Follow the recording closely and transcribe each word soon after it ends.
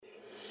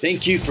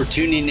Thank you for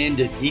tuning in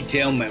to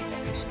Detail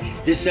Memoirs.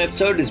 This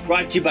episode is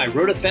brought to you by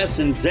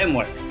RotaFest and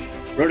Zenware.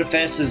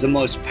 RotaFest is the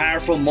most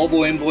powerful mobile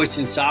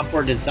invoicing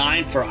software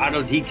designed for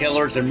auto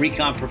detailers and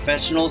recon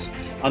professionals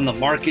on the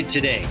market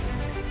today.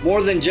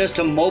 More than just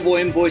a mobile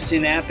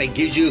invoicing app, it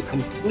gives you a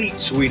complete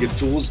suite of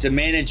tools to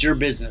manage your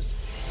business.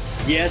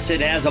 Yes, it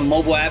has a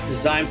mobile app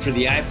designed for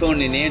the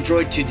iPhone and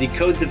Android to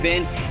decode the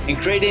VIN and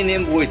create an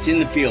invoice in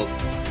the field.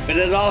 But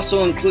it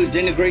also includes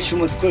integration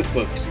with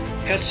QuickBooks,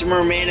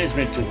 customer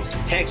management tools,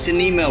 text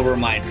and email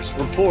reminders,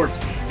 reports,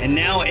 and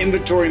now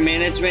inventory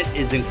management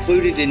is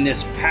included in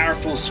this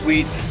powerful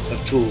suite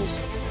of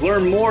tools.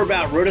 Learn more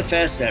about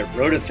RotaFest at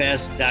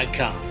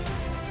rotafest.com.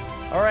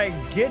 All right,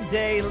 good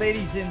day,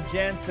 ladies and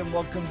gents, and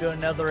welcome to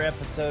another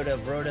episode of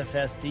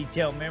RotaFest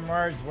Detail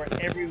Memoirs, where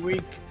every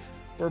week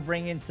we're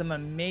bringing some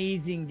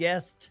amazing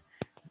guests,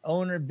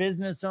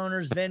 business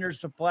owners,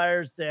 vendors,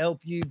 suppliers to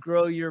help you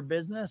grow your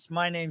business.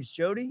 My name's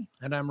Jody.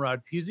 And I'm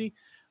Rod Pusey.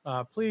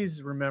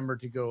 Please remember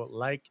to go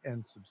like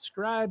and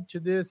subscribe to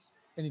this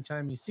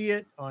anytime you see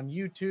it on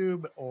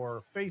YouTube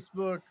or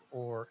Facebook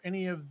or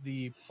any of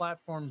the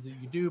platforms that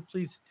you do.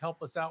 Please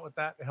help us out with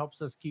that. It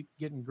helps us keep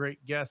getting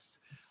great guests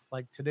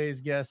like today's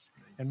guests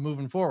and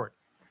moving forward.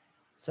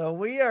 So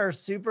we are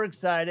super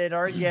excited.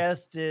 Our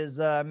guest is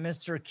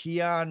Mr.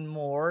 Keon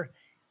Moore.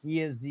 He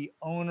is the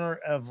owner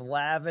of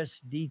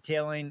Lavish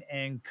Detailing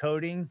and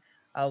Coating.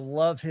 I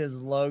love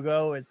his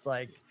logo. It's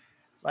like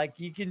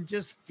you can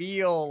just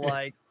feel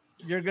like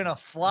you're going to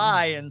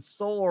fly and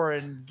soar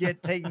and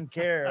get taken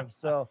care of.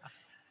 So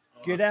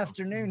good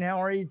afternoon.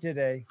 How are you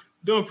today?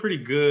 Doing pretty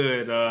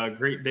good.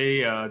 Great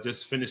day.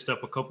 Just finished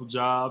up a couple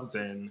jobs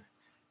and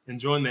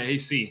enjoying the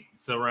AC.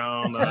 It's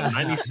around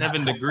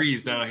 97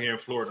 degrees down here in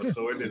Florida,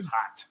 so it is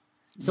hot.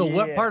 So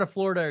what part of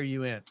Florida are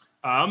you in?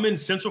 I'm in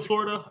Central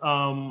Florida,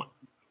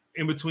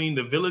 in between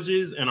the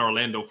Villages and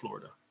Orlando,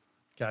 Florida.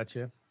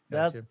 Gotcha.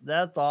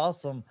 That's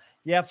awesome.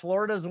 Yeah,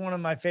 Florida is one of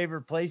my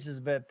favorite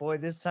places, but boy,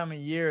 this time of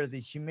year, the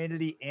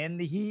humidity and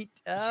the heat,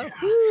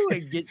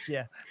 it gets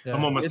you. Yeah,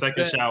 I'm on my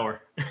second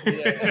shower.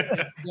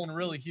 It's been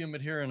really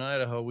humid here in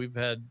Idaho. We've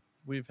had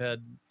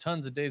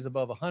tons of days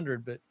above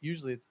 100, but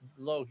usually it's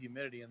low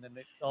humidity, and then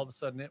all of a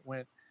sudden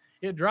it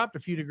dropped a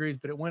few degrees,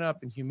 but it went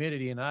up in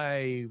humidity, and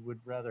I would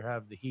rather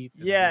have the heat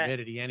than the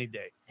humidity any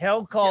day.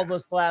 Hell called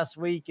us last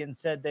week and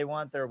said they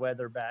want their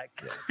weather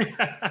back.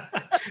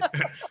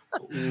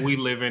 We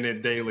live in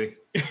it daily.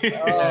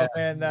 Oh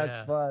man,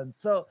 that's fun.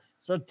 So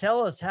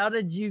tell us, how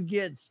did you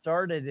get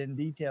started in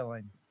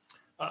detailing?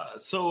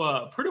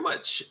 So pretty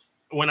much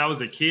when I was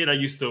a kid, I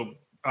used to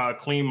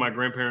clean my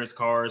grandparents'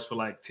 cars for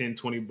like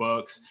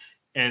 $10-20.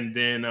 And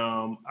then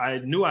I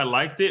knew I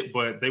liked it,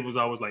 but they was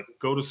always like,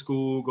 go to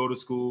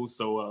school.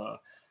 So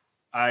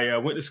I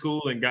went to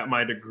school and got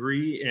my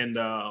degree. And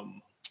oh,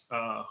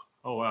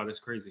 wow, that's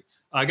crazy.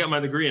 I got my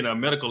degree in a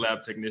medical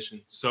lab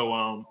technician.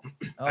 So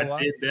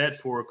did that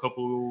for a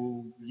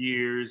couple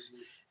years.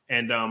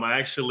 And I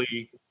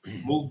actually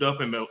moved up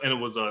and it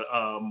was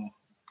a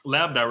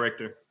lab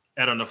director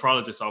at a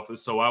nephrologist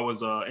office. So I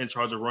was in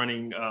charge of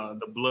running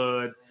the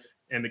blood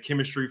and the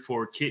chemistry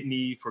for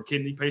kidney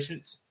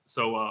patients.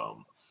 So,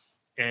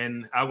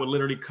 and I would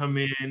literally come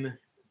in,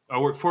 I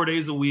work 4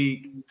 days a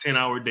week,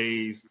 10-hour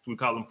days. We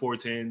call them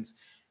 410s.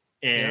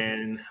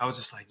 And I was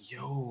just like,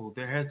 yo,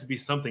 there has to be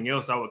something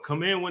else. I would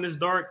come in when it's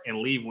dark and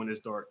leave when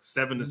it's dark,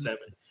 7 to 7.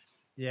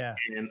 Yeah.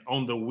 And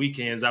on the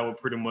weekends, I would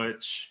pretty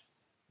much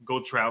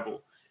go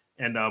travel.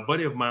 And a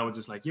buddy of mine was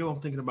just like, yo, I'm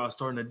thinking about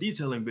starting a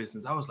detailing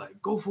business. I was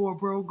like, go for it,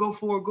 bro. Go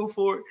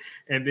for it.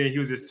 And then he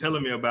was just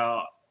telling me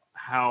about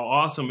how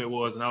awesome it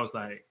was. And I was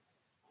like,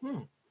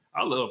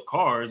 I love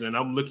cars and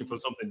I'm looking for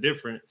something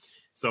different.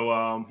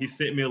 So he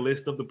sent me a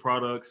list of the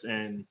products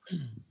and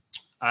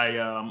I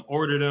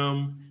ordered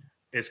them.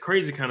 It's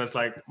crazy. It's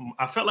like,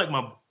 I felt like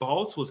my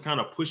boss was kind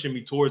of pushing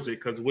me towards it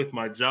because with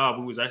my job,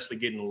 we was actually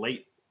getting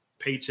late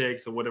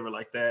paychecks or whatever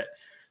like that.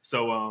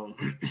 So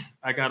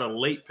I got a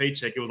late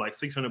paycheck. It was like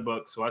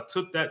 $600. So I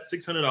took that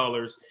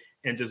 $600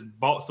 and just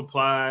bought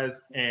supplies.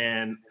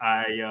 And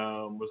I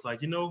was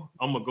like, I'm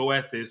going to go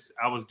at this.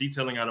 I was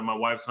detailing out of my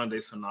wife's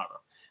Hyundai Sonata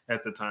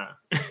at the time.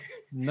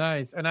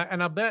 Nice. And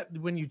I bet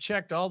when you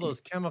checked all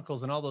those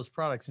chemicals and all those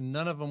products,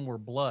 none of them were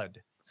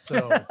blood.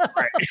 So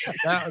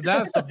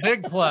that's a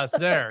big plus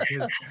there.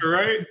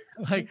 Right.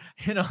 Like,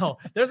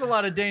 there's a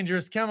lot of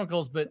dangerous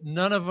chemicals, but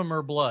none of them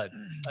are blood.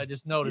 I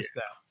just noticed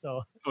that.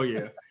 So, oh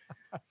yeah.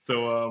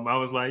 So I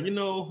was like,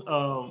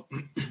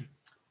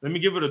 let me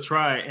give it a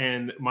try.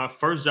 And my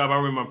first job, I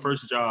remember my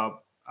first job,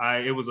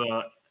 it was at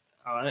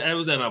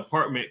an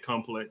apartment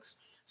complex.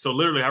 So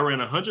literally I ran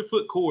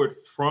 100-foot cord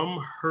from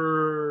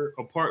her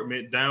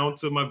apartment down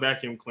to my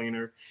vacuum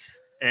cleaner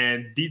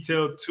and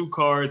detailed 2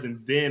 cars.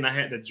 And then I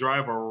had to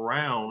drive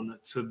around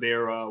to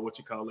their,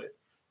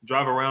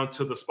 drive around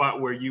to the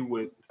spot where you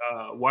would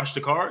wash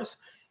the cars.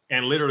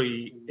 And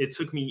literally it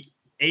took me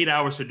 8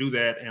 hours to do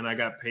that. And I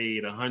got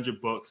paid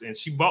 $100 and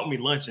she bought me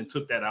lunch and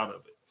took that out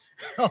of it.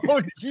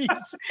 Oh, geez.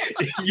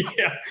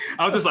 Yeah,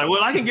 I was just like,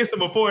 well, I can get some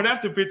before and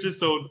after pictures.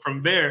 So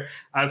from there,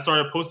 I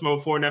started posting my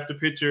before and after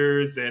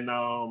pictures, and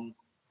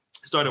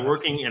started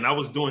working. And I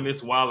was doing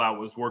this while I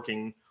was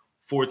working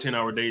 4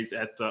 10-hour days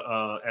at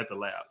the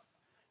lab.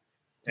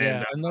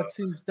 And that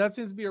seems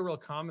to be a real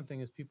common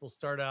thing, is people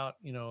start out,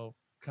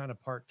 kind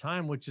of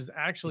part-time, which is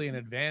actually an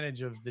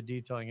advantage of the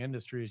detailing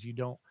industry, is you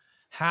don't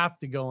have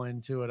to go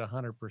into it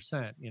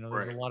 100%.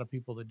 There's a lot of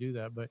people that do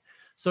that. But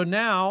so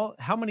now,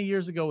 how many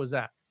years ago was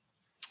that?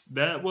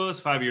 That was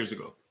 5 years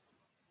ago.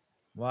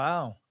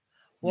 Wow.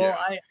 Well,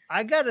 yeah.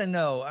 I gotta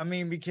know. I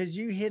mean, because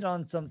you hit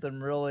on something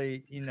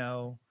really,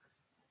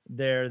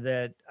 there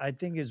that I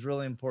think is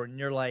really important.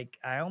 You're like,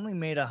 I only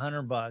made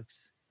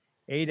 $100,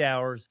 8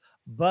 hours,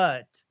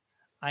 but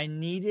I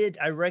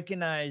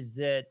recognized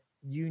that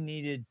you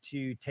needed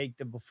to take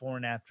the before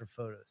and after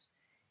photos.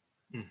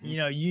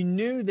 Mm-hmm. You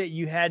knew that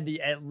you had to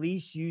at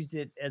least use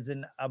it as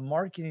a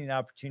marketing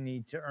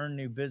opportunity to earn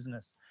new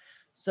business.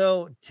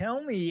 So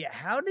tell me,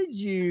 how did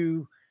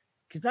you,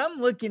 because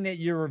I'm looking at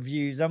your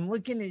reviews, I'm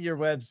looking at your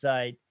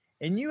website,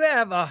 and you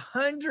have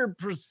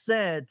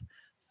 100%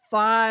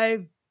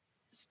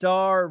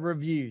 5-star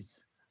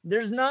reviews.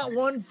 There's not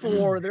 1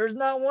 4, there's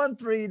not 1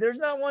 3, there's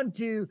not 1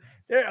 2.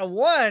 There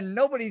 1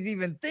 nobody's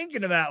even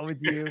thinking about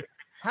with you.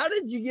 How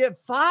did you get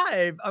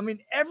 5? I mean,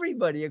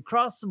 everybody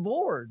across the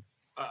board.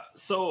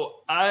 So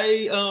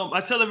I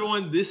tell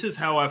everyone, this is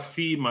how I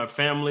feed my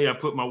family. I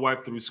put my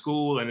wife through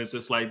school, and it's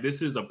just like,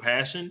 this is a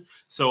passion.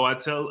 So I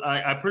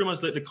pretty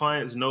much let the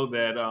clients know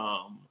that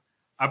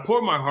I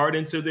pour my heart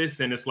into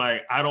this, and it's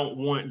like, I don't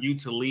want you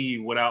to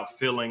leave without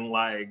feeling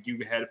like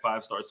you had a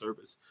 5-star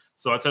service.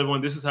 So I tell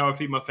everyone, this is how I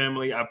feed my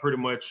family. I pretty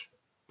much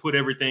put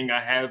everything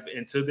I have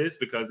into this,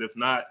 because if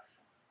not,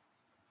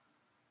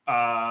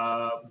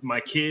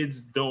 my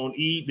kids don't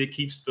eat. It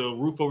keeps the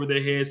roof over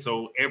their head.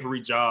 So every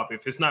job,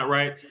 if it's not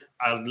right,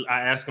 I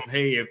ask them,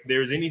 hey, if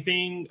there's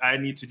anything I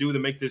need to do to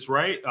make this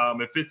right,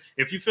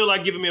 if you feel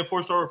like giving me a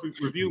 4-star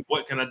review,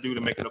 what can I do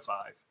to make it a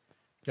 5?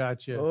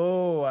 Gotcha.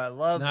 Oh, I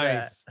love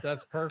that.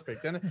 That's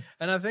perfect. And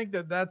I think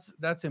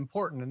that's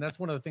important. And that's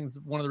one of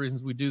the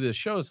reasons we do this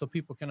show, so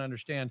people can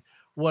understand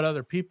what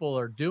other people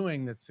are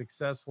doing that's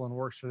successful and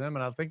works for them.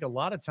 And I think a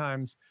lot of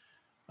times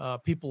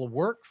people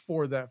work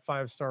for that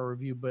 5-star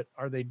review, but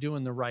are they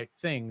doing the right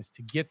things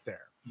to get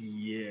there?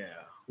 Yeah.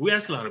 We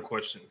ask a lot of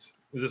questions.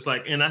 It's just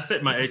like, and I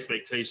set my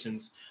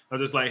expectations. I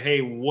was just like, hey,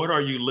 what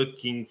are you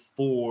looking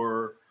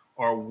for,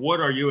 or what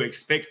are you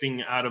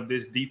expecting out of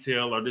this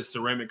detail or this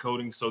ceramic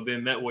coating? So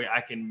then that way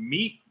I can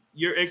meet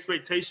your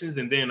expectations,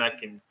 and then I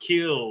can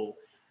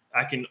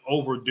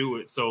overdo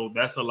it. So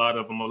that's a lot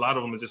of them. A lot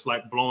of them are just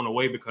like blown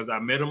away because I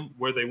met them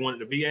where they wanted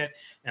to be at.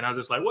 And I was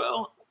just like,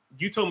 well,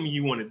 you told me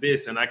you wanted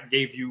this, and I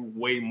gave you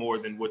way more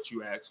than what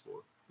you asked for.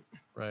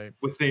 Right.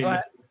 Within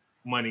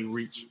money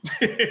reach.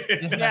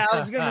 Yeah, I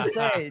was going to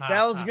say,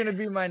 that was going to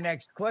be my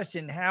next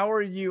question. How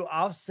are you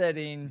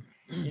offsetting,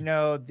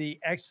 the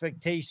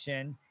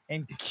expectation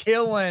and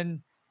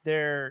killing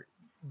their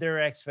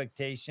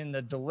expectation,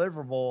 the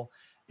deliverable,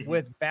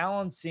 with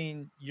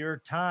balancing your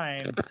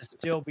time to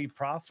still be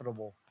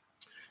profitable?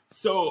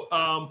 So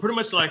pretty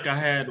much, like, I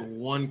had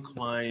one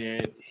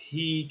client,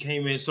 he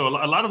came in. So a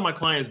lot of my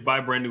clients buy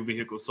brand new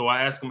vehicles. So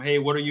I ask them, hey,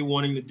 what are you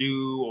wanting to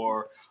do?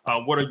 Or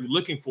what are you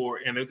looking for?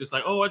 And they're just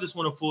like, oh, I just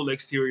want a full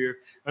exterior.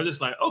 I'm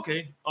just like,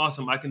 okay,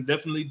 awesome. I can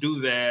definitely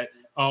do that.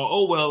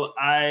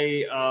 I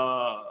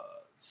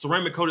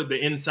ceramic coated the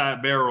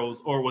inside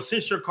barrels, or well,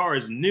 since your car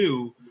is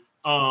new,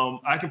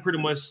 I can pretty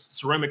much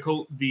ceramic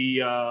coat the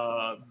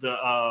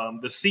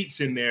seats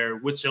in there,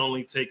 which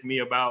only take me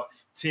about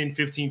 10,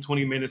 15,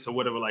 20 minutes or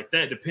whatever like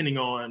that, depending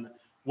on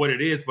what it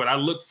is. But I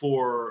look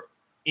for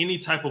any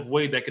type of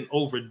way that can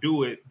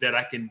overdo it that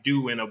I can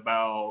do in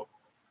about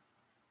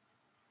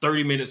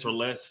 30 minutes or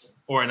less,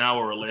 or an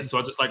hour or less. So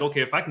I just like,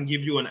 okay, if I can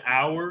give you an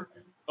hour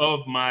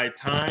of my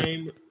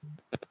time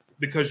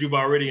because you've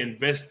already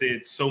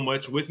invested so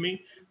much with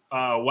me,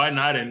 why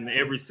not? And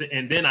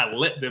then I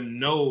let them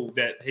know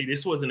that, hey,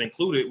 this wasn't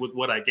included with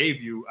what I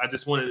gave you. I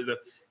just wanted to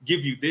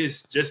give you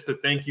this just to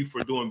thank you for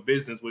doing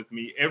business with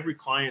me. Every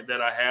client that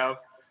I have,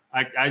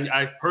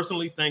 I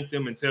personally thank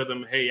them and tell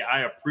them, hey,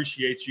 I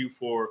appreciate you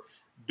for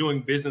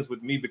doing business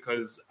with me,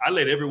 because I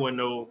let everyone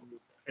know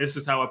this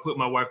is how I put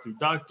my wife through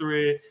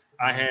doctorate.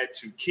 I had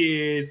 2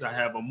 kids. I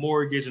have a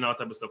mortgage and all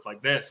type of stuff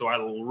like that. So I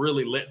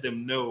really let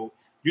them know,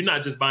 you're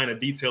not just buying a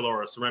detail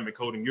or a ceramic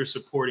coating. You're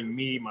supporting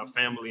me, my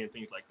family, and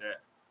things like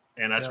that.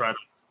 And I try to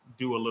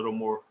do a little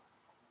more.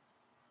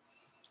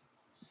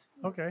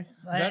 Okay,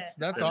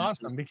 that's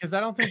awesome, because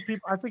I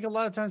think a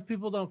lot of times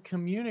people don't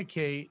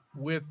communicate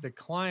with the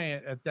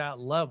client at that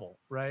level,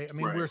 right? I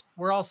mean,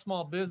 we're all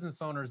small business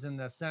owners in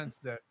the sense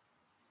that,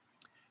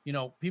 we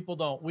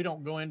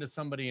don't go into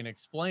somebody and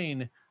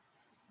explain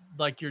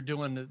like you're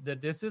doing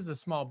that this is a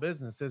small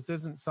business. This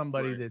isn't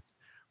somebody that's,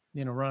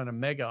 running a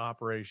mega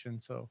operation.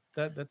 So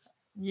that's,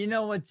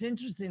 what's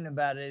interesting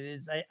about it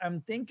is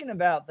I'm thinking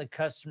about the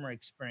customer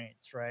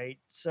experience, right?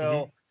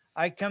 So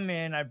I come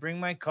in, I bring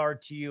my car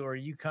to you, or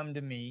you come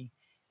to me,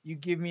 you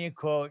give me a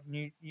quote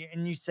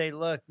and you say,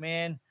 look,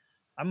 man,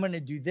 I'm going to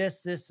do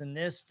this, this, and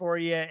this for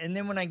you. And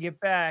then when I get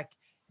back,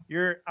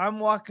 I'm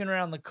walking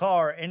around the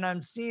car and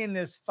I'm seeing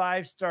this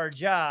 5-star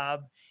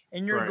job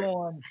and you're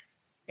going,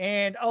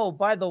 and oh,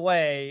 by the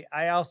way,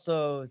 I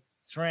also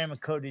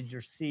ceramic coated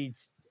your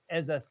seats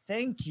as a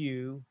thank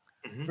you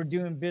for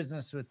doing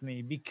business with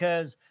me,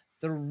 because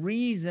the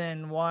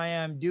reason why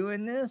I'm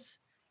doing this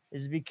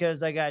is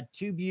because I got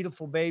 2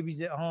 beautiful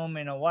babies at home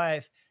and a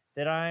wife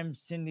that I'm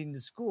sending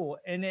to school.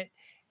 And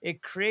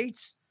it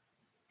creates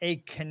a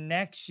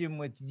connection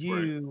with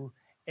you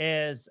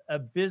as a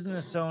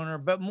business owner,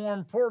 but more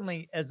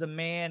importantly, as a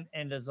man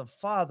and as a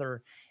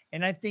father.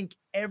 And I think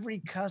every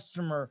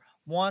customer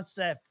wants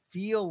to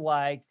feel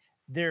like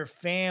their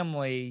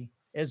family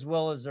as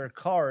well as their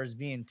car is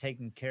being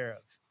taken care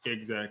of.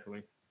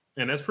 Exactly.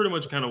 And that's pretty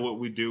much kind of what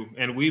we do.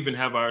 And we even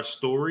have our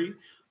story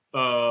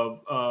of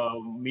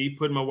me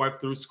putting my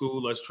wife through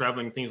school, us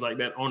traveling, things like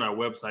that on our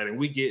website. And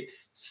we get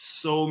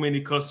so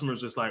many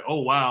customers just like,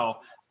 oh,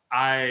 wow,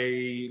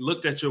 I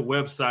looked at your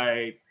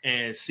website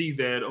and see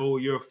that, oh,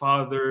 you're a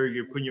father,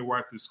 you're putting your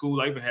wife through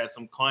school. I even had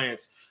some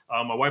clients,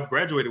 my wife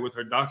graduated with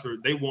her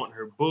doctorate. They want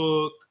her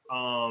book.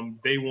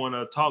 They want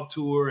to talk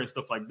to her and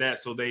stuff like that.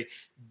 So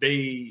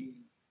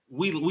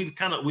we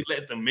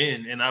let them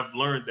in. And I've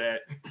learned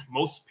that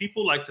most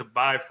people like to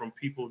buy from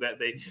people that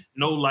they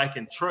know, like,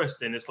 and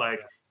trust. And it's like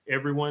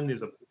everyone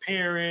is a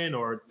parent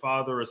or a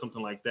father or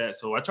something like that.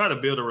 So I try to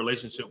build a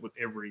relationship with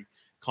every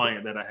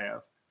client that I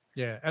have.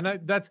 Yeah. And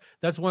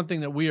that's one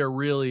thing that we are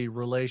really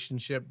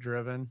relationship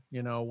driven.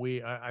 You know,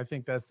 I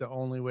think that's the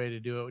only way to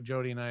do it.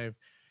 Jody and I have,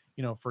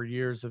 you know, for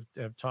years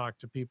have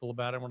talked to people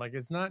about it. We're like,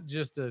 it's not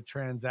just a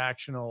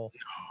transactional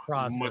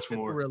process. Much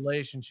more. It's a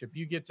relationship.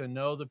 You get to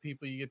know the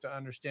people, you get to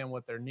understand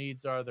what their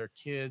needs are, their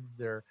kids,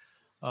 their,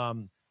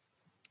 you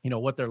know,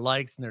 what their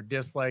likes and their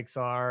dislikes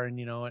are. And,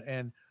 you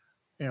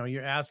know,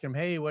 you ask them,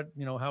 hey,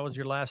 how was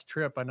your last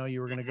trip? I know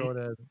you were going to go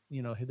to,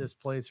 you know, this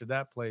place or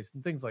that place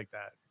and things like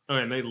that. Oh,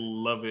 and they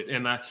love it.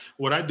 And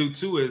what I do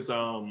too is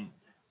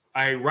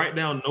I write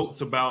down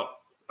notes about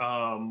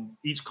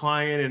each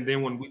client, and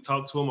then when we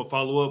talk to them, I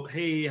follow up.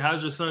 Hey,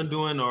 how's your son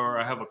doing? Or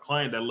I have a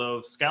client that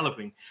loves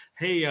scalloping.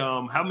 Hey,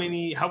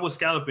 how was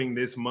scalloping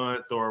this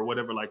month or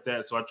whatever like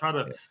that. So I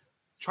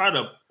try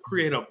to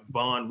create a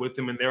bond with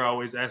them, and they're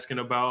always asking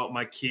about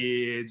my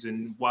kids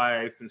and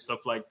wife and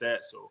stuff like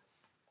that. So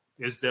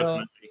it's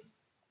definitely.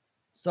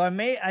 So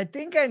I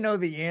think I know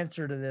the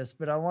answer to this,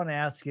 but I want to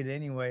ask it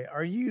anyway.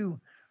 Are you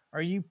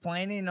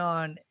planning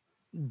on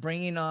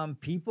bringing on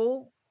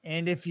people?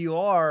 And if you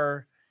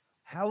are,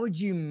 how would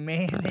you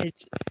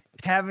manage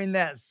having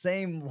that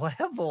same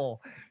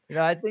level? You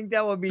know, I think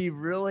that would be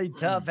really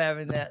tough,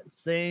 having that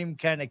same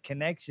kind of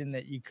connection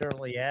that you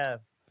currently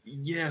have.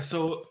 Yeah.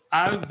 So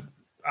I've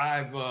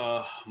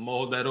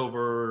mulled that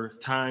over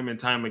time and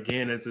time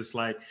again. It's just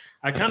like,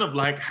 I kind of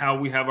like how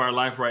we have our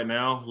life right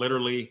now.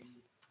 Literally,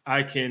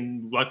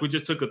 we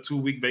just took a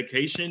 2-week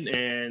vacation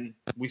and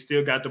we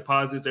still got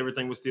deposits.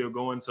 Everything was still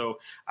going. So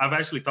I've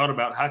actually thought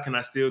about how can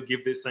I still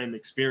give this same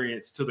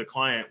experience to the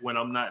client when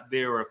I'm not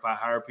there, or if I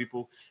hire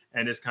people.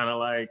 And it's kind of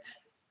like,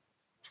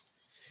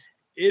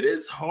 it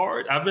is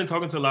hard. I've been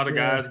talking to a lot of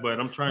guys, but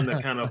I'm trying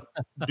to kind of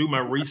do my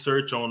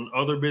research on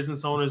other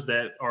business owners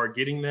that are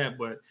getting that.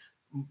 But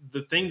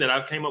the thing that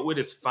I've came up with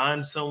is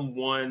find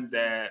someone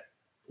that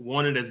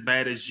want it as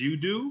bad as you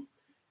do.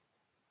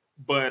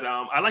 But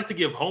I like to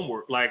give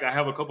homework. Like, I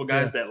have a couple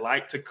guys that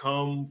like to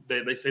come,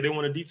 that they say they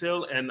want to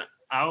detail, and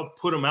I'll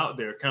put them out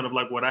there, kind of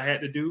like what I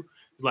had to do.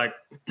 It's like,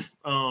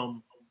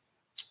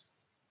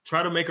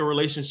 try to make a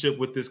relationship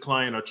with this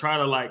client, or try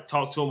to like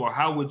talk to them, or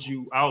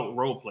I'll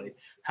role play.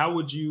 How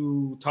would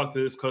you talk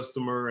to this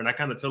customer? And I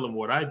kind of tell them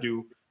what I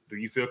do. Do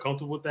you feel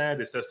comfortable with that?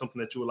 Is that something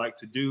that you would like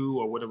to do,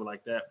 or whatever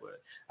like that?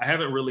 But I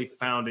haven't really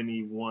found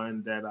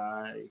anyone that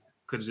I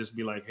could just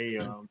be like, hey,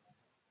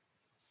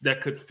 that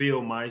could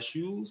fill my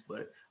shoes,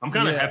 but I'm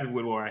kind of happy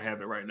with where I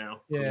have it right now.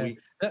 Yeah,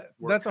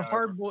 that's a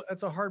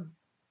hard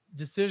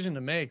decision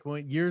to make.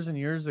 Years and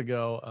years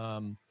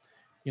ago,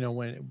 you know,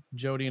 when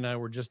Jody and I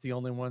were just the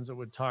only ones that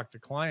would talk to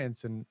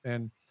clients,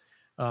 and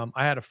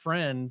I had a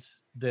friend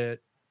that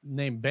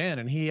named Ben,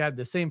 and he had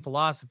the same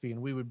philosophy,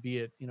 and we would be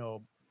at, you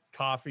know,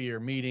 coffee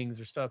or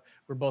meetings or stuff.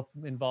 We're both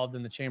involved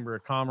in the Chamber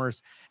of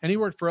Commerce, and he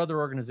worked for other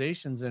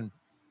organizations. And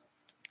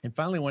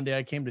finally, one day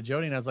I came to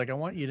Jody and I was like, I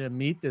want you to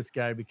meet this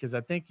guy, because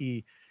I think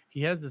he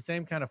has the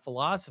same kind of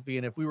philosophy.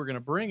 And if we were going to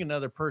bring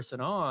another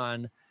person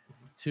on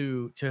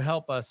to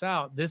help us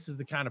out, this is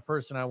the kind of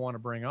person I want to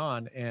bring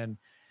on. And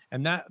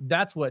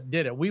that's what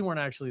did it. We weren't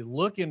actually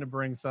looking to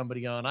bring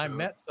somebody on. I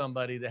met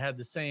somebody that had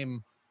the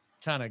same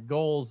kind of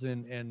goals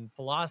and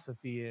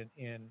philosophy,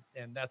 and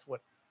that's what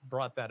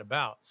brought that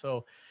about.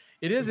 So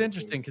it is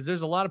interesting, because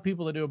there's a lot of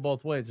people that do it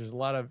both ways. There's a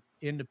lot of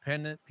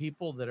independent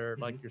people that are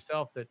like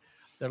yourself, that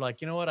they're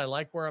like, you know what, I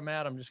like where I'm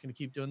at, I'm just going to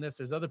keep doing this.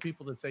 There's other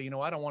people that say, you know,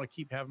 I don't want to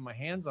keep having my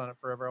hands on it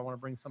forever. I want to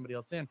bring somebody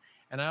else in.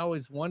 And I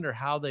always wonder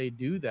how they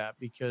do that,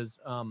 because,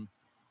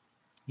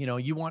 you know,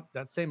 you want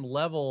that same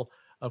level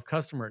of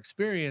customer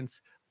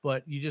experience,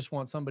 but you just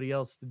want somebody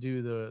else to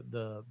do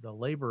the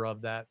labor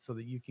of that so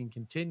that you can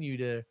continue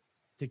to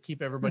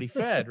keep everybody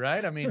fed,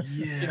 right? I mean,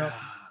 you know,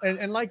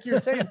 and like you're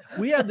saying,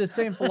 we have the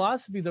same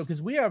philosophy though,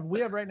 because we have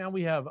right now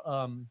we have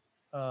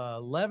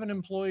 11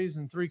 employees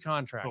and 3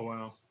 contractors. Oh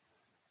wow.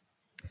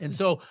 And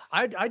so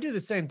I do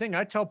the same thing.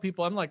 I tell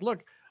people, I'm like,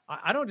 look,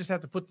 I don't just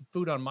have to put the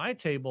food on my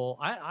table.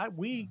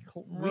 We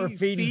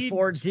feeding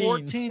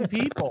 14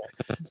 people.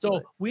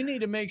 So we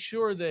need to make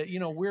sure that, you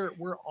know,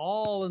 we're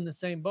all in the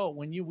same boat.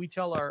 When we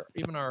tell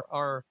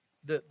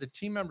the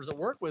team members that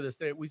work with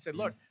us, we said,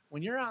 look,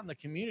 when you're out in the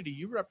community,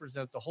 you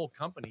represent the whole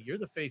company. You're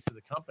the face of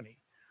the company.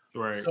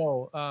 Right.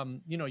 So,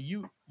 you know,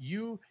 you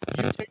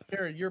take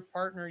care of your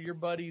partner, your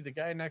buddy, the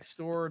guy next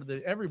door,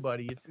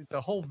 everybody. It's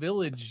a whole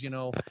village, you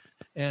know,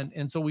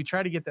 and so we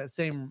try to get that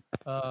same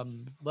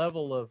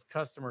level of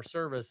customer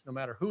service, no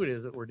matter who it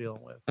is that we're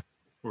dealing with.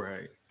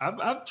 Right.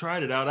 I've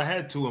tried it out. I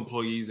had 2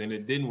 employees and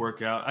it didn't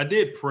work out. I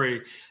did pray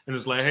and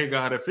it's like, hey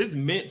God, if it's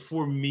meant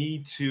for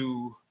me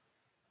to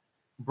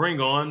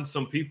bring on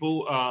some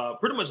people,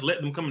 pretty much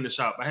let them come in the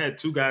shop. I had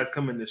 2 guys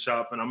come in the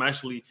shop and I'm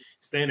actually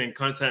staying in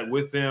contact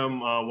with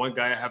them. One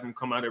guy, I have him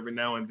come out every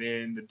now and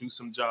then to do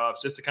some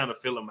jobs just to kind of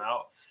fill them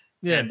out.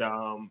 Yeah.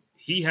 And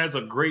he has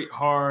a great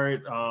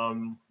heart.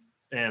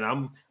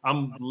 And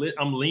I'm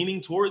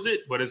leaning towards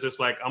it, but it's just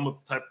like,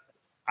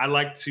 I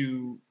like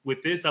to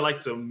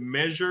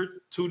measure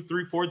 2,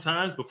 3, 4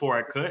 times before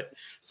I cut.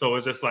 So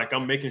it's just like,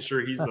 I'm making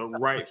sure he's the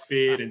right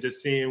fit and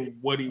just seeing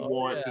what he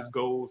wants, his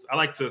goals. I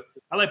like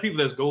people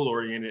that's goal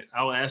oriented.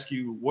 I'll ask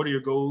you, what are your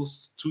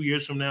goals 2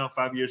 years from now,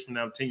 5 years from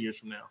now, 10 years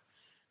from now?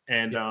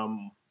 And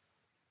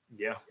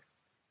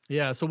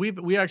yeah. So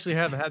we actually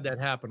have had that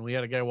happen. We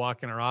had a guy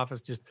walk in our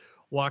office, just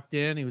walked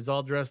in. He was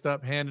all dressed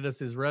up, handed us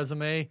his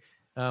resume.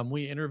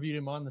 We interviewed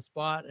him on the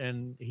spot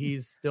and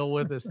he's still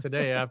with us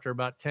today after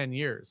about 10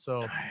 years.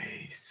 So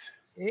nice.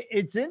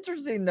 It's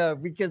interesting though,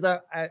 because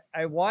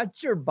I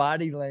watch your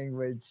body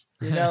language,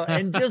 you know,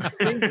 and just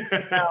thinking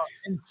about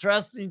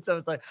entrusting. So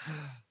it's like,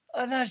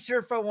 I'm not sure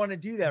if I want to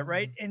do that.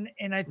 Right.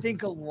 And I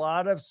think a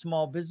lot of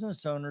small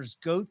business owners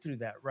go through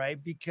that,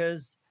 right?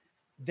 Because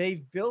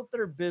they've built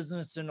their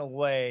business in a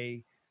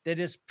way that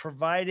has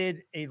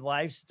provided a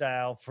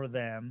lifestyle for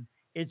them.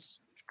 It's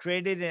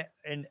created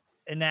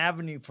an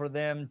avenue for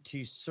them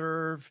to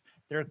serve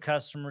their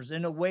customers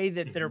in a way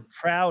that they're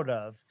proud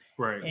of.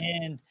 Right.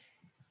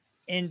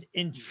 And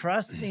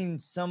entrusting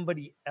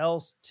somebody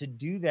else to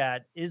do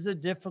that is a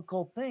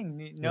difficult thing,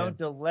 you know,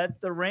 to let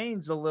the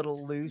reins a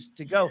little loose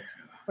to go.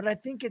 But I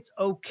think it's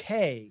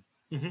okay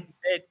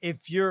that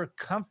if you're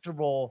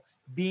comfortable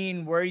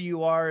being where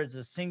you are as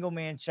a single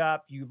man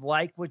shop, you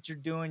like what you're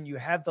doing, you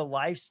have the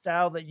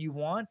lifestyle that you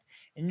want,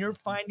 and you're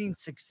finding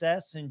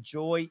success and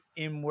joy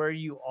in where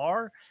you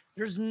are,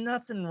 there's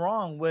nothing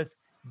wrong with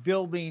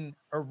building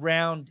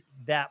around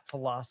that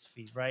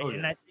philosophy, right?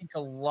 And I think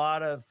a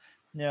lot of,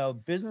 you know,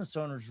 business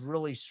owners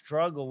really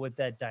struggle with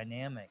that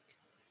dynamic.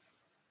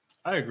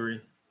 I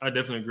agree. I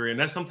definitely agree. And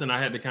that's something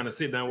I had to kind of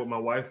sit down with my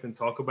wife and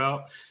talk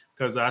about,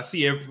 because I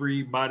see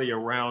everybody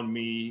around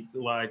me,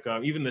 like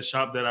even the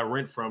shop that I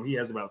rent from, he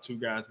has about 2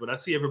 guys, but I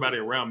see everybody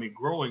around me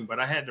growing. But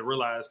I had to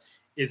realize,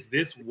 is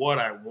this what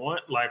I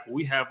want? Like,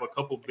 we have a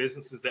couple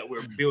businesses that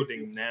we're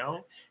building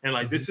now, and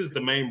like, this is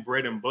the main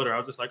bread and butter. I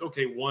was just like,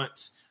 okay,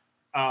 once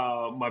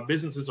my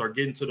businesses are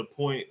getting to the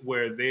point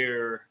where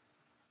they're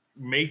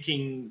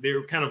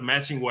kind of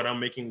matching what I'm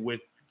making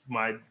with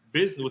my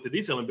business, with the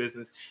detailing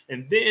business,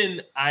 and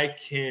then I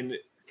can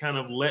kind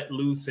of let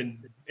loose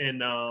and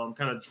kind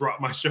of drop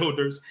my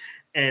shoulders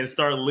and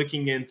start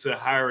looking into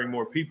hiring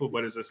more people.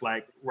 But it's just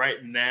like,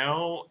 right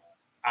now,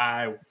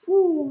 it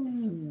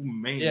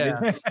makes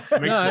me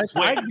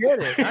sweat. I get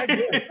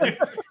it.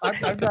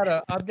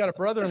 I've got a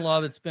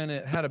brother-in-law that's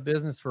had a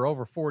business for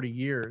over 40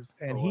 years,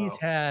 and he's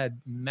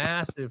had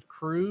massive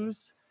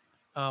crews,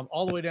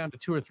 all the way down to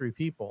 2 or 3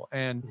 people.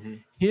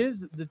 And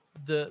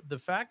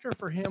the factor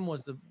for him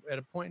was at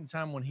a point in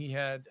time when he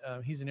had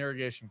he's an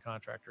irrigation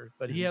contractor,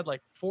 but he had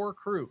like 4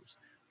 crews,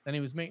 and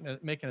he was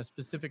making a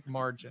specific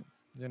margin,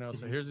 you know.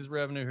 So here's his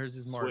revenue, here's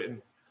his margin.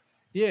 Sweating.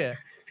 Yeah.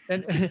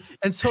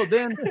 And so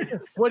then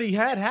what he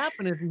had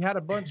happen is he had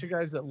a bunch of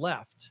guys that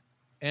left,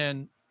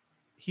 and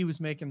he was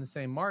making the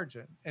same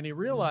margin. And he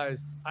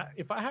realized,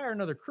 if I hire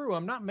another crew,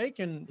 I'm not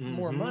making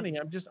more money.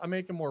 I'm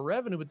making more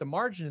revenue, but the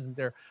margin isn't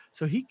there.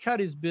 So he cut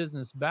his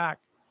business back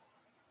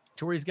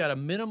to where he's got a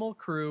minimal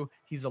crew.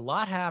 He's a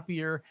lot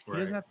happier. Right.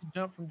 He doesn't have to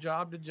jump from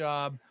job to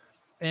job.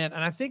 And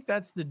I think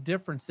that's the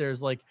difference there,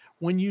 is like,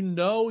 when you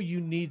know you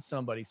need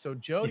somebody. So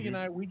Jody and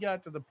I, we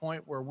got to the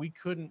point where we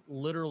couldn't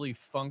literally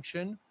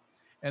function.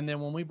 And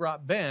then when we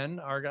brought Ben,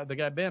 the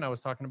guy Ben I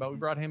was talking about, we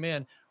brought him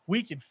in,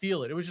 we could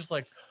feel it. It was just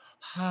like,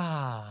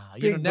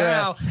 you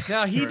know,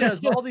 now he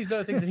does all these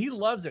other things and he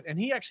loves it. And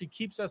he actually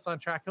keeps us on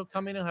track. He'll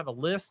come in and have a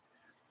list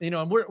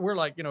And we're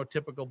like,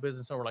 typical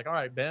business owner. We're like, all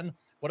right, Ben,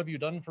 what have you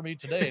done for me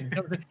today?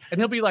 And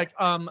he'll be like,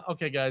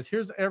 okay, guys,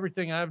 here's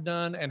everything I've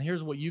done, and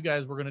here's what you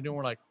guys were gonna do. And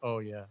we're like, oh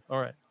yeah, all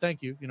right,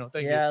 thank you,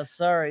 thank you. Yeah,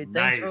 sorry,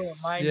 Nice.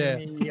 thanks for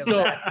reminding me. Of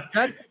So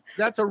that.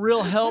 that's a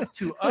real help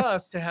to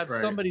us to have Right.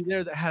 somebody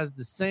there that has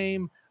the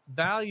same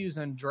values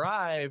and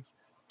drive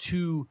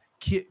to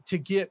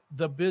get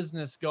the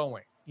business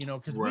going.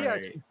 Because we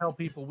actually tell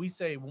people, we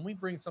say when we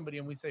bring somebody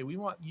in, we say we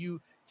want you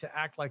to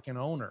act like an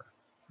owner,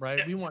 right?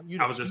 Yeah, We want you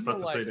to I was just about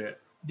to say that.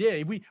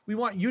 Yeah, we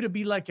want you to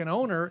be like an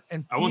owner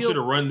and I want you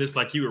to run this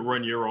like you would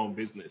run your own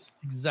business.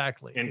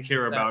 Exactly. And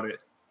care about it.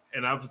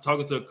 And I was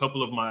talking to a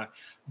couple of my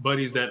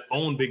buddies that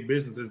own big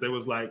businesses. They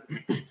was like,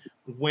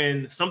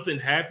 when something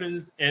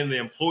happens and the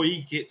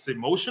employee gets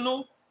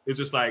emotional, it's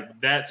just like,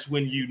 that's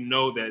when you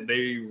know that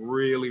they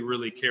really,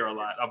 really care a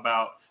lot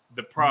about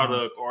the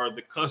product or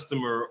the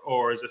customer,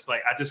 or it's just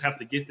like, I just have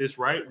to get this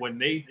right. When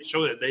they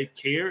show that they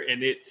care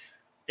and it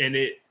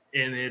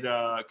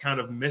kind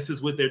of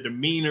messes with their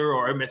demeanor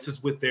or it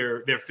messes with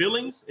their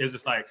feelings, it's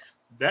just like,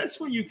 that's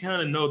when you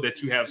kind of know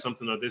that you have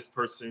something, or this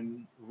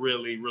person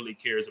really, really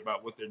cares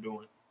about what they're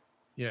doing.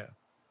 Yeah.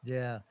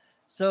 Yeah.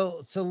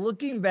 So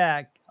looking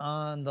back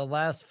on the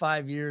last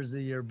 5 years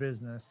of your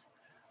business,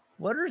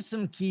 what are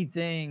some key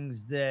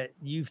things that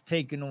you've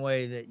taken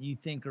away that you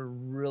think are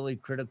really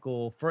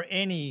critical for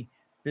any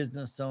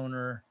business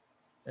owner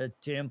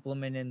to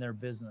implement in their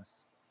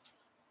business?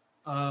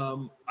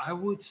 I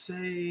would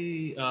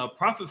say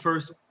profit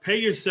first, pay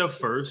yourself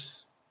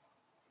first.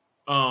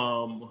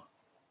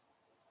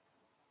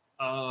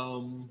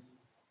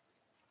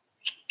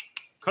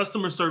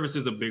 Customer service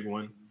is a big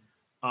one.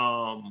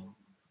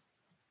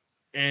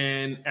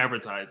 And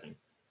advertising.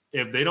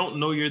 If they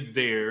don't know you're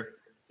there,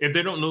 if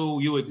they don't know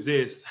you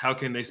exist, how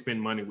can they spend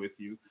money with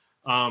you?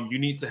 You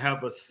need to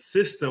have a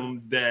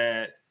system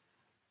that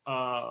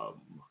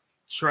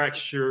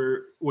tracks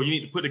you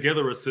need to put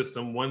together a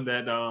system, one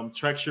that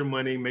tracks your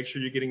money, make sure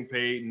you're getting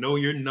paid, know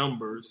your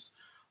numbers,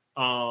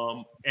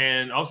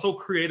 and also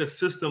create a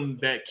system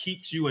that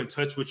keeps you in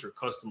touch with your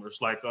customers,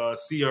 like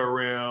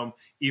CRM,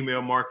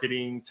 email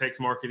marketing, text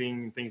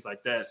marketing, things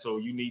like that. So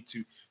you need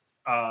to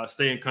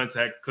stay in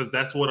contact, because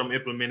that's what I'm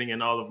implementing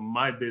in all of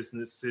my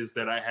businesses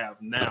that I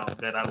have now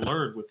that I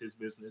learned with this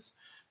business.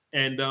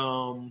 And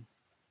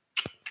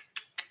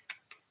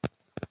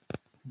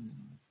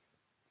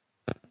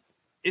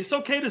it's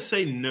okay to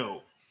say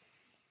no.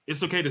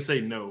 It's okay to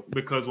say no,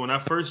 because when I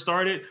first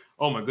started,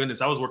 oh my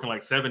goodness, I was working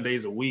like 7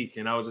 days a week,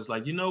 and I was just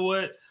like, you know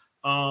what?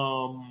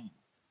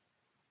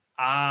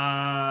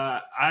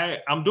 I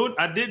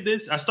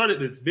started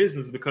this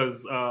business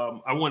because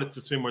I wanted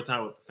to spend more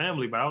time with the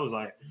family, but I was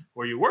like,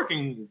 well, you're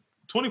working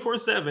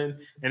 24/7,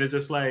 and it's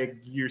just like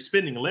you're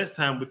spending less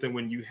time with them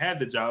when you had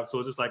the job. So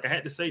it's just like I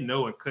had to say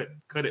no and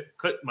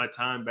cut my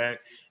time back,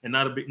 and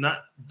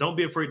don't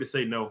be afraid to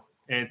say no,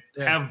 and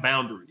have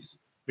boundaries,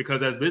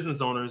 because as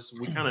business owners,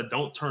 we kind of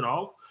don't turn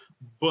off,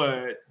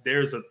 but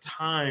there's a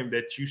time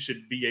that you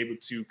should be able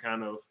to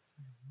kind of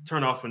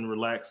turn off and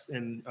relax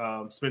and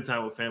spend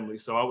time with family.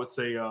 So I would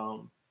say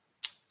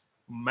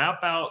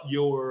map out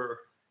your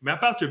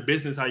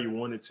business how you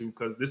want it to,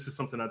 because this is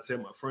something I tell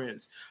my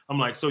friends. I'm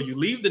like, so you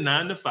leave the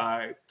 9 to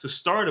 5 to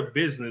start a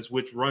business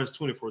which runs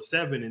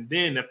 24/7, and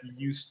then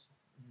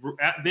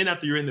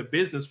after you're in the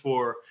business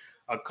for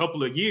a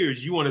couple of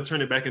years, you want to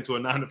turn it back into a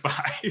 9 to 5.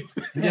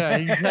 Yeah,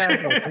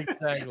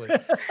 exactly.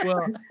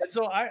 Well,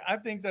 so I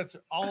think that's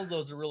all of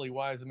those are really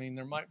wise. I mean,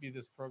 there might be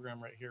this program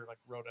right here, like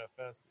Road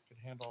FS, that could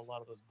handle a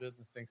lot of those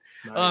business things.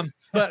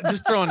 Nice. But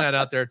just throwing that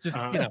out there, just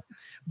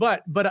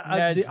But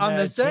on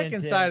the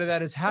second side of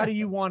that is, how do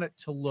you want it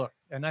to look?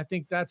 And I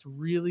think that's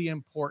really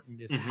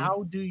important. Is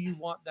how do you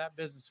want that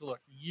business to look?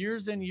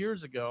 Years and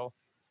years ago,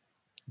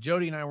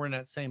 Jody and I were in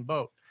that same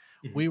boat.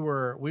 We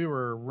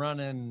were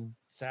running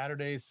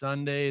Saturdays,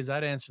 Sundays.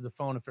 I'd answer the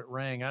phone if it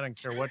rang. I didn't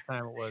care what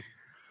time it was.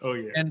 Oh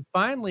yeah. And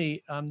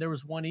finally, there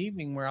was one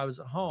evening where I was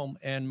at home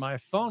and my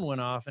phone went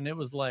off, and it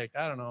was like,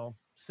 I don't know,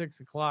 6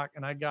 o'clock.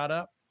 And I got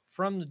up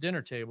from the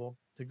dinner table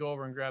to go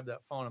over and grab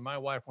that phone. And my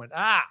wife went,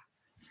 at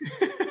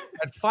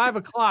 5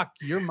 o'clock,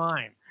 you're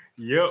mine.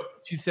 Yep.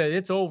 She said,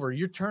 it's over.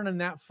 You're turning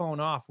that phone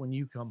off when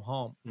you come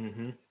home.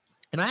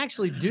 And I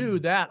actually do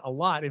that a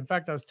lot. In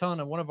fact, I was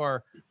telling one of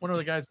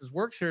the guys that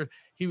works here,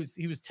 he was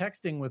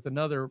texting with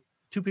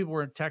two people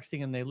were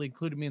texting, and they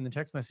included me in the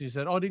text message. He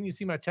said, "Oh, didn't you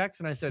see my text?"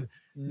 And I said,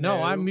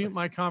 "No, I mute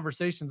my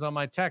conversations on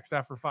my text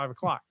after 5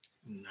 o'clock."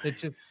 Nice.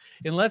 It's just,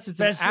 unless it's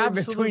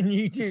between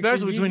you two,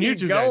 especially between you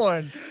two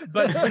going.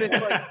 But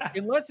it's like,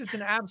 unless it's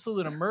an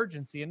absolute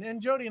emergency,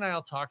 and Jody and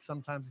I'll talk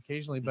sometimes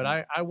occasionally, but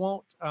I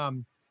won't.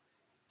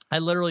 I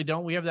literally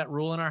don't. We have that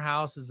rule in our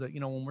house, is that,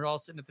 when we're all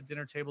sitting at the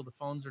dinner table, the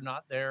phones are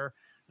not there.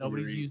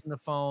 Nobody's using the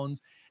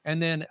phones. And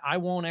then I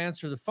won't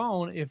answer the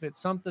phone if it's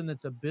something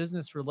that's a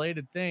business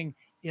related thing.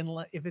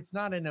 If it's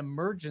not an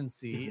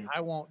emergency,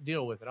 I won't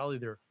deal with it. I'll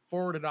either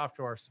forward it off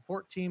to our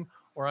support team,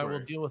 or I will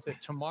deal with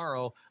it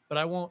tomorrow, but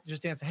I won't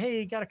just answer,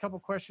 "Hey, got a couple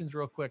questions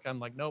real quick." I'm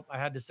like, nope, I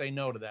had to say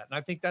no to that. And I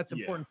think that's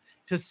important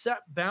to set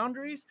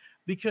boundaries,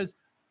 because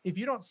if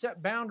you don't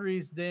set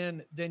boundaries,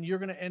 then you're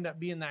going to end up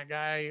being that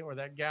guy or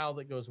that gal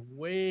that goes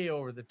way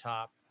over the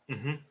top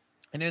Mm-hmm.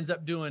 and ends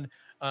up doing,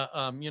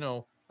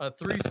 a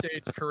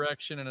 3-stage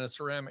correction and a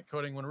ceramic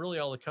coating when really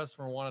all the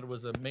customer wanted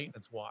was a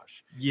maintenance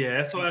wash. Yeah,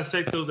 that's why I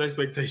set those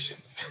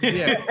expectations.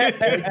 Yeah,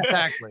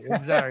 exactly.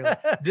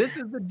 This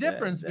is the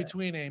difference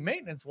between a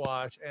maintenance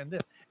wash and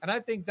this. And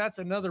I think that's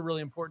another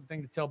really important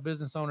thing to tell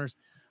business owners,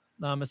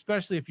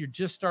 especially if you're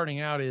just starting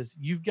out, is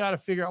you've got to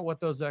figure out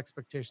what those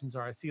expectations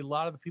are. I see a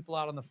lot of the people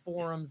out on the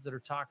forums that are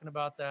talking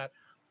about that.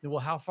 Well,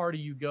 how far do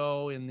you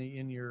go in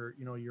your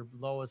your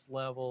lowest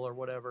level or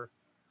whatever?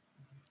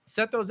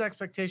 Set those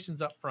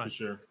expectations up front. For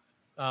sure.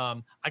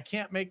 I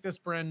can't make this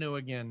brand new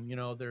again.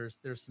 There's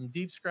some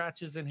deep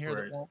scratches in here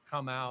that won't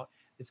come out.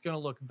 It's going to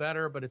look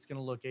better, but it's going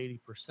to look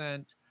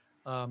 80%.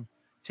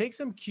 Take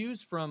some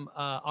cues from,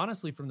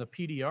 honestly, from the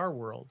PDR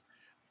world.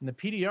 In the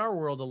PDR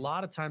world, a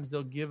lot of times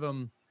they'll give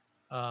them,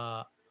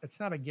 it's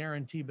not a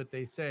guarantee, but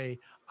they say,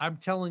 I'm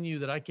telling you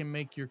that I can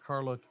make your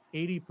car look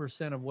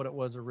 80% of what it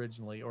was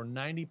originally, or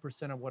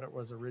 90% of what it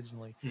was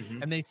originally.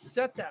 Mm-hmm. And they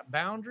set that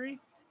boundary,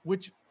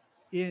 which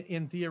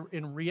in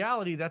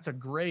reality, that's a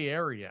gray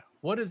area.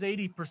 What does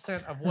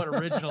 80% of what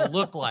original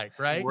look like,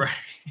 right? Right.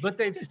 But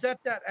they've set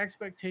that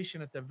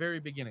expectation at the very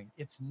beginning.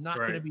 It's not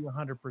going to be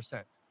 100%.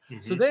 Mm-hmm.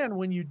 So then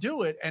when you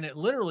do it and it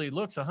literally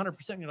looks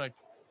 100%, you're like,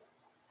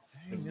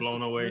 it's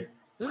blown away.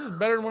 This is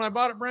better than when I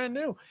bought it brand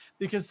new.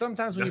 Because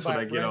sometimes when you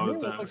buy it brand new,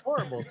 it looks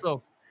horrible.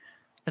 So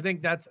I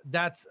think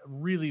that's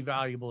really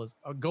valuable, is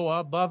go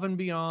above and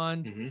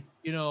beyond.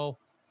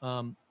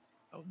 Mm-hmm.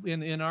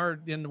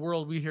 In the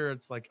world we hear,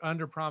 it's like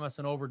under promise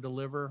and over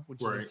deliver,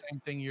 which is the same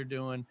thing you're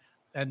doing,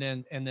 and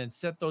then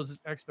set those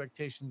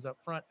expectations up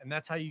front, and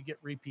that's how you get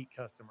repeat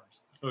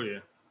customers. Oh yeah,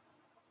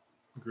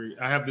 agree.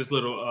 I have this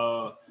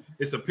little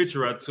it's a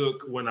picture I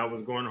took when I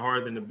was going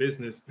hard in the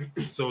business.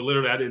 So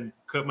literally I didn't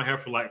cut my hair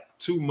for like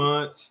 2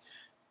 months.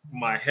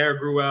 My hair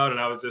grew out and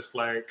I was just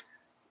like,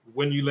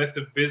 when you let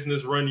the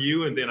business run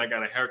you, and then I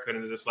got a haircut,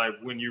 and it's just like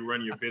when you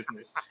run your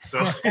business.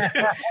 So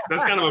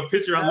that's kind of a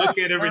picture I look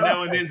at every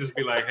now and then, just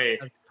be like, hey,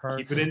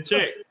 keep it in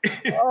check.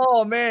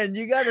 Oh man,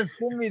 you got to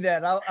send me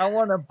that. I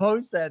want to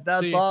post that.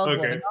 That's awesome.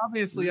 Okay. And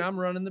obviously, I'm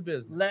running the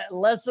business.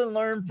 Lesson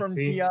learned from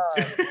Keon.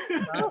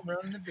 I'm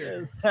running the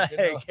business.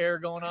 No hair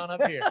going on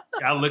up here.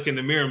 I look in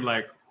the mirror, I'm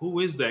like,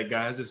 who is that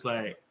guy? It's just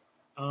like,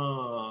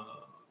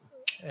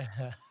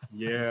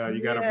 yeah,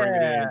 you got to bring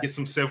it in. Get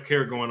some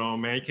self-care going on,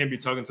 man. You can't be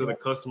talking to the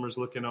customers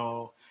looking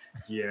all,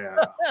 yeah.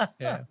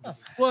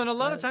 Well, and a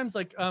lot of times,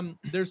 like,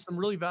 there's some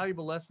really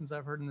valuable lessons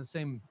I've heard in the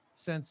same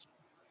sense.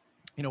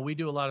 We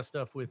do a lot of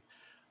stuff with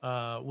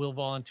Will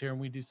Volunteer, and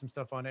we do some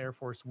stuff on Air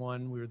Force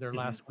One. We were there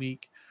last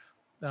week.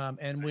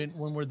 And when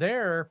we're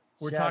there,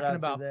 we're talking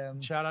about,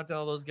 shout out to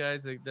all those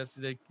guys.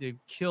 They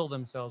kill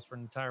themselves for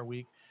an entire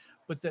week.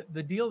 But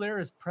the deal there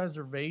is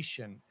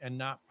preservation and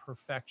not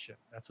perfection.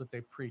 That's what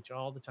they preach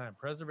all the time.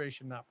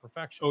 Preservation, not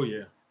perfection. Oh,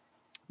 yeah.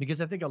 Because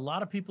I think a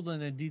lot of people in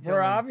the detail.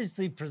 We're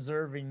obviously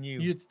preserving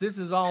you. This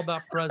is all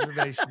about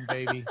preservation,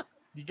 baby.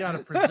 You got to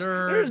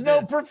preserve. There's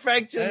no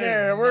perfection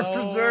there. We're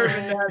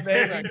preserving that,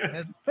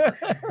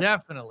 baby.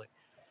 Definitely.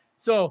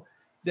 So,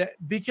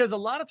 because a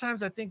lot of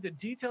times I think that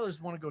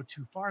detailers want to go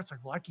too far. It's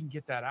like, well, I can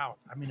get that out.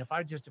 I mean, if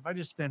I just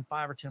spend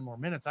 5 or 10 more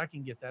minutes, I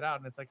can get that out.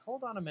 And it's like,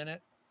 hold on a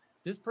minute.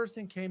 This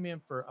person came in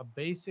for a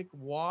basic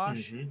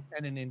wash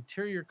and an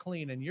interior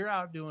clean, and you're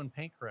out doing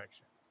paint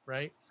correction,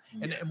 right?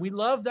 Yeah. And we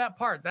love that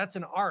part. That's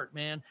an art,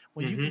 man.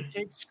 When you can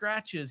take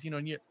scratches,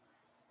 and you,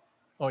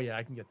 oh yeah,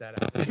 I can get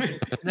that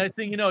out. Next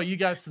thing you know, you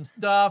got some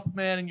stuff,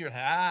 man, and you're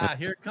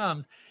here it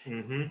comes.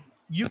 Mm-hmm.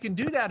 You can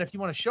do that if you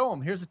want to show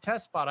them. Here's a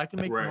test spot. I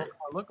can make your whole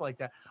car look like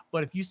that.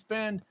 But if you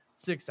spend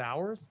 6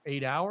 hours,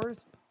 8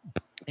 hours,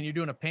 and you're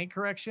doing a paint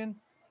correction,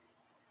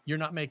 you're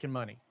not making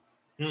money.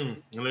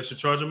 Unless you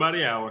charge them by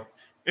the hour.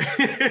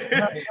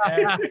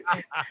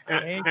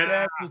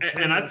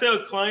 and I tell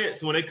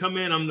clients when they come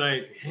in, I'm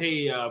like,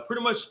 hey,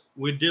 pretty much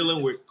we're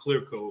dealing with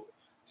clear coat.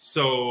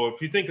 So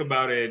if you think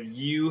about it,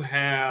 you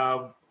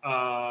have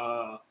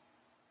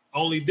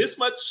only this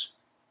much.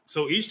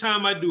 So each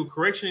time I do a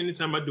correction,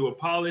 anytime I do a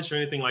polish or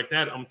anything like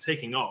that, I'm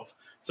taking off.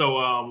 So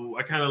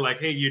I kind of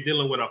like, hey, you're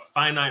dealing with a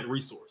finite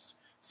resource.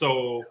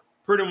 So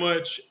pretty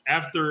much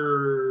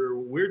after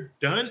we're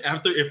done,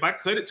 if I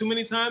cut it too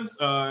many times,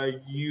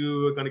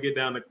 you're going to get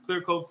down to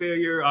clear coat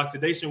failure,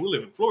 oxidation. We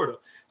live in Florida.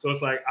 So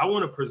it's like, I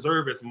want to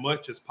preserve as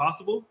much as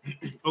possible.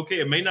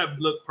 Okay, it may not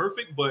look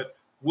perfect, but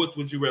what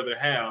would you rather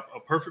have? A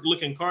perfect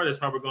looking car that's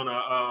probably going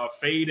to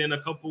fade in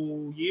a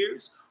couple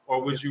years?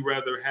 Or would you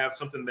rather have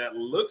something that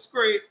looks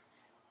great,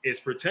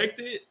 is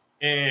protected,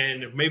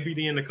 and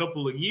maybe in a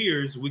couple of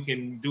years, we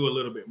can do a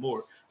little bit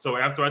more. So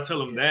after I tell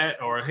them that,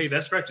 or, hey,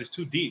 that scratch is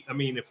too deep. I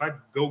mean, if I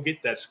go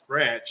get that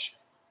scratch,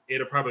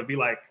 it'll probably be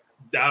like,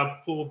 I'll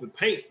pull the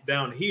paint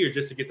down here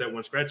just to get that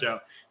one scratch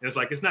out. And it's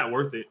like, it's not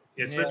worth it,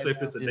 especially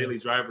if it's a daily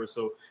driver.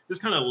 So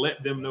just kind of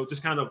let them know,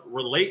 just kind of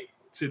relate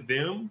to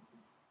them,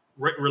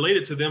 relate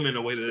it to them in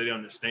a way that they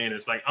understand.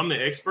 It's like, I'm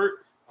the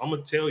expert. I'm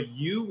going to tell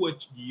you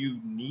what you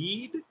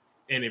need.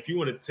 And if you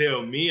want to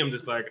tell me, I'm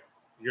just like,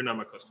 you're not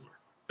my customer.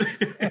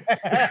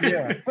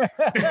 Yeah.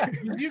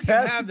 You can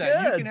That's have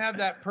that. good. You can have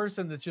that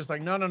person that's just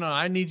like, no,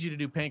 I need you to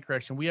do paint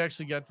correction. We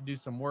actually got to do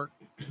some work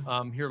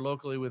here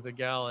locally with a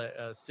gal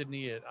at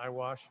Sydney at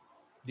iWash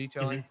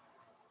Detailing.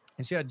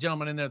 And she had a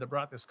gentleman in there that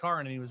brought this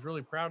car in, and he was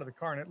really proud of the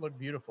car, and it looked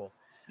beautiful.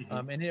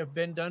 And it had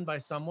been done by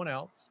someone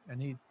else,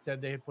 and he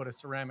said they had put a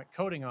ceramic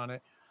coating on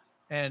it.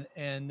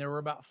 And there were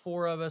about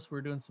 4 of us. We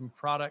were doing some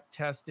product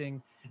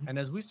testing. And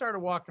as we started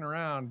walking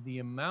around, the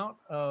amount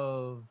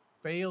of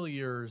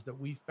failures that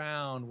we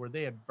found where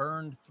they had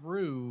burned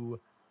through,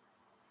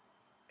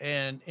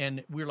 and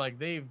we were like,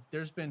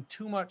 there's been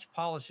too much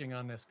polishing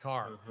on this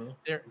car.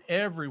 They're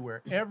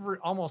everywhere.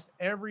 Almost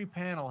every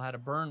panel had a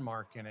burn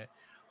mark in it.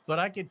 But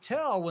I could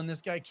tell when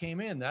this guy came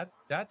in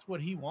that's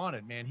what he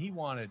wanted, man. He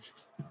wanted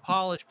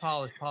polish,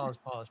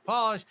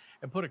 and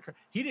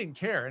he didn't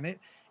care, and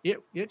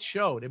it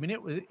showed. I mean,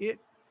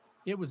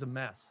 it was a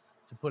mess,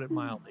 to put it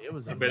mildly. It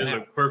was. I bet it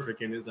looked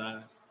perfect in his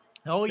eyes.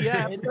 Oh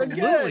yeah, It looked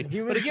absolutely. good.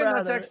 He was But again, proud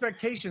that's of it.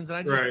 expectations, and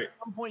I just at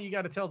some point you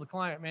got to tell the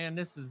client, man,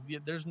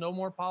 there's no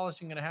more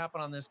polishing going to happen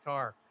on this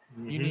car.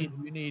 You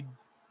need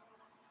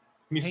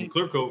some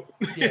clear coat.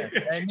 Yeah,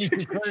 I need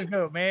to clear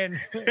coat, man.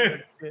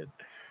 Good.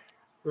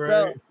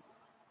 Right.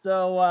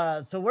 So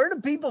where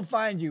do people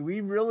find you?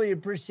 We really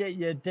appreciate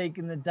you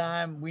taking the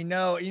time. We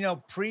know,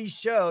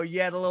 pre-show you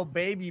had a little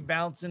baby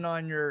bouncing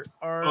on your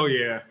arms. Oh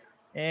yeah.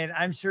 And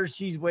I'm sure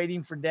she's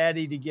waiting for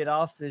daddy to get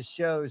off this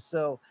show.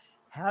 So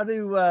how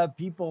do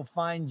people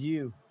find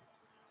you?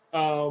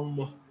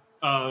 Social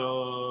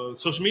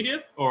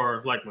media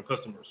or like my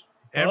customers?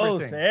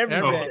 Both,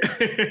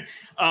 everything.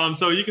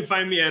 So you can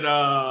find me at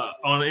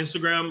on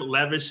Instagram,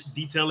 Lavish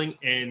Detailing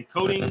and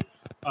Coating.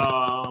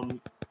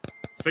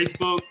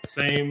 Facebook,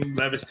 same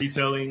Lavish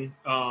Detailing.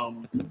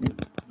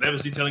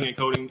 Lavish Detailing and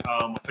Coating.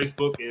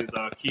 Facebook is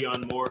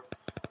Keon Moore.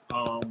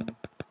 I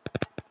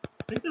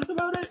think that's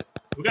about it.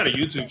 We got a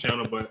YouTube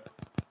channel, but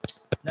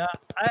no,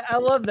 I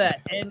love that.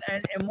 And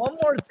one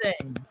more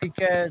thing,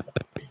 because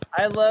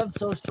I love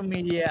social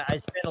media. I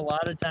spend a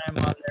lot of time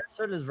on there.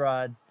 So does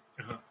Rod.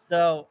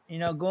 So,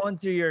 going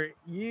through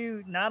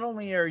you not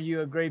only are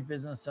you a great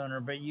business owner,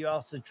 but you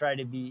also try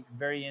to be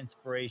very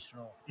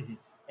inspirational.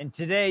 And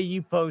today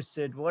you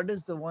posted, what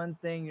is the one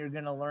thing you're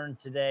going to learn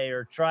today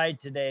or try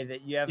today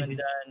that you haven't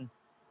done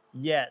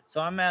yet?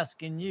 So I'm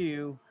asking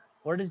you,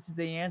 what is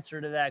the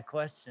answer to that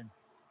question?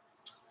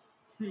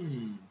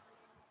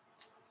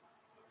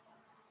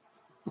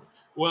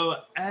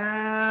 Well,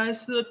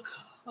 as a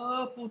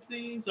couple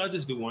things, I'll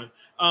just do one.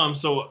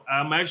 So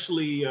I'm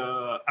actually,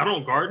 I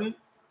don't garden.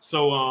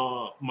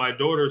 So my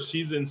daughter,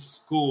 she's in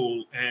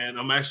school, and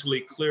I'm actually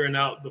clearing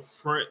out the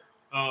front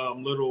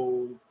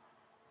little.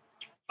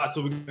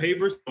 So we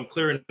pavers. I'm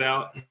clearing it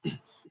out,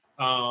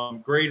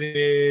 grading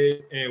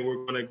it, and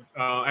we're gonna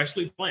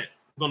actually plant.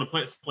 We're gonna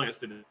plant some plants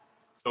today.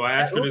 So I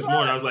asked her this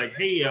morning. I was like,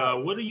 "Hey,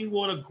 what do you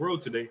want to grow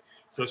today?"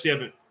 So she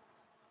haven't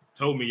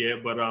told me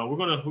yet, but we're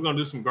gonna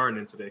do some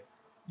gardening today.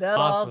 That's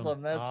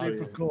awesome. That's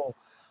super cool.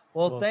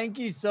 Well, thank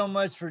you so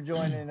much for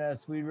joining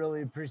us. We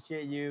really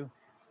appreciate you.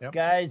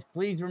 Guys,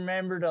 please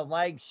remember to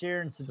like,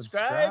 share, and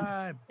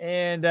subscribe.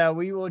 And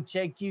we will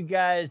check you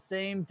guys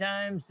same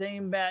time,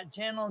 same bat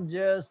channel,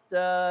 just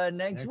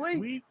next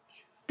week.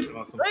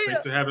 Awesome.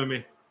 Thanks for having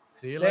me.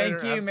 See you later.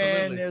 Thank you,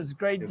 man. It was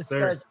great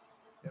discussion.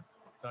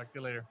 Talk to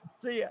you later.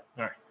 See ya.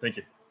 All right. Thank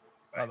you.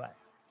 Bye-bye.